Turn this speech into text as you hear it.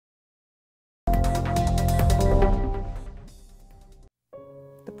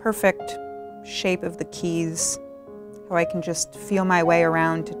perfect shape of the keys, how I can just feel my way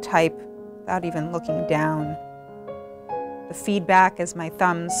around to type without even looking down. The feedback as my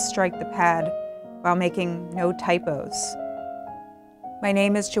thumbs strike the pad while making no typos. My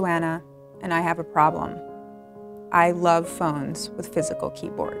name is Joanna, and I have a problem. I love phones with physical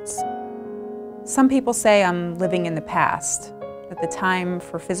keyboards. Some people say I'm living in the past, that the time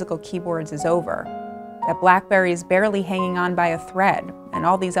for physical keyboards is over, that BlackBerry is barely hanging on by a thread, and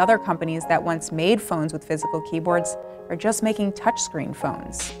all these other companies that once made phones with physical keyboards are just making touchscreen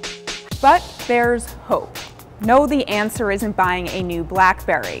phones. But there's hope. No, the answer isn't buying a new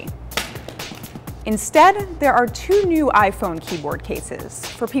BlackBerry. Instead, there are two new iPhone keyboard cases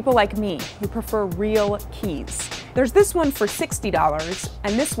for people like me who prefer real keys. There's this one for $60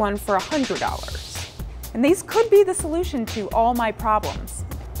 and this one for $100. And these could be the solution to all my problems,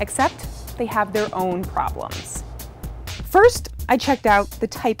 except they have their own problems. First, I checked out the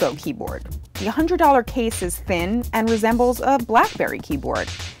Typo keyboard. The $100 case is thin and resembles a BlackBerry keyboard.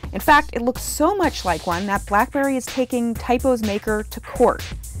 In fact, it looks so much like one that BlackBerry is taking Typo's maker to court.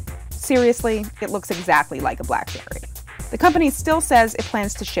 Seriously, it looks exactly like a BlackBerry. The company still says it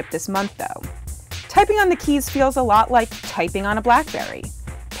plans to ship this month, though. Typing on the keys feels a lot like typing on a BlackBerry.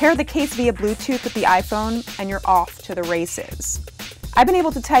 Pair the case via Bluetooth with the iPhone, and you're off to the races. I've been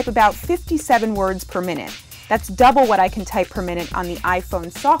able to type about 57 words per minute. That's double what I can type per minute on the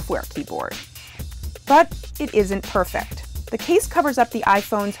iPhone software keyboard. But it isn't perfect. The case covers up the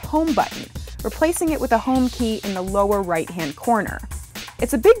iPhone's home button, replacing it with a home key in the lower right-hand corner.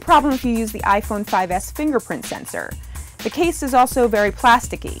 It's a big problem if you use the iPhone 5S fingerprint sensor. The case is also very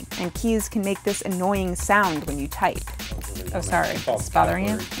plasticky, and keys can make this annoying sound when you type. Oh, sorry, it's bothering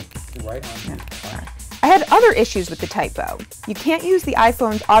you? Right on. Yeah, sorry. I had other issues with the Typo. You can't use the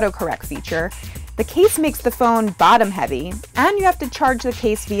iPhone's autocorrect feature, the case makes the phone bottom heavy, and you have to charge the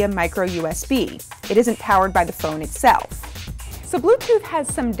case via micro USB. It isn't powered by the phone itself. So Bluetooth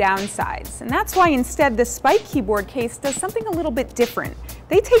has some downsides, and that's why instead the Spike keyboard case does something a little bit different.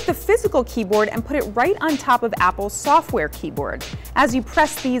 They take the physical keyboard and put it right on top of Apple's software keyboard. As you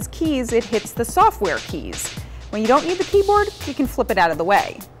press these keys, it hits the software keys. When you don't need the keyboard, you can flip it out of the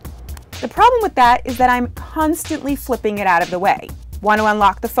way. The problem with that is that I'm constantly flipping it out of the way. Want to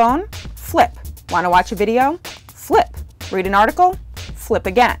unlock the phone? Flip. Want to watch a video? Flip. Read an article? Flip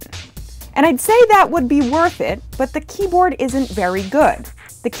again. And I'd say that would be worth it, but the keyboard isn't very good.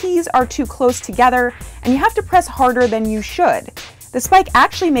 The keys are too close together, and you have to press harder than you should. The Spike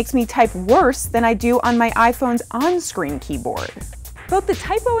actually makes me type worse than I do on my iPhone's on-screen keyboard. Both the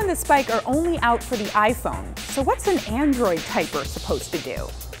Typo and the Spike are only out for the iPhone, so what's an Android typer supposed to do?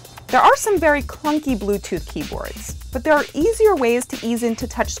 There are some very clunky Bluetooth keyboards, but there are easier ways to ease into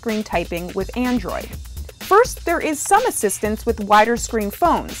touchscreen typing with Android. First, there is some assistance with wider screen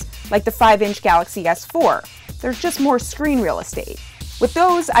phones, like the 5-inch Galaxy S4. There's just more screen real estate. With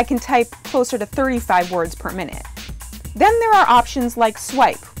those, I can type closer to 35 words per minute. Then there are options like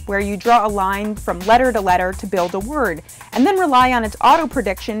Swipe, where you draw a line from letter to letter to build a word, and then rely on its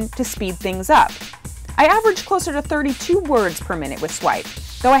auto-prediction to speed things up. I average closer to 32 words per minute with Swipe,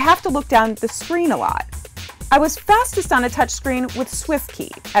 though I have to look down the screen a lot. I was fastest on a touchscreen with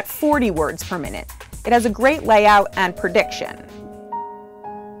SwiftKey at 40 words per minute. It has a great layout and prediction.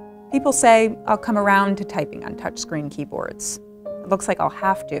 People say I'll come around to typing on touchscreen keyboards. It looks like I'll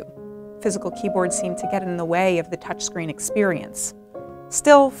have to. Physical keyboards seem to get in the way of the touchscreen experience.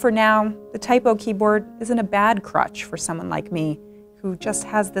 Still, for now, the Typo keyboard isn't a bad crutch for someone like me who just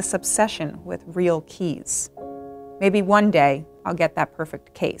has this obsession with real keys. Maybe one day I'll get that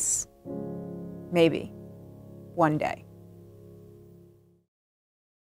perfect case. Maybe. One day.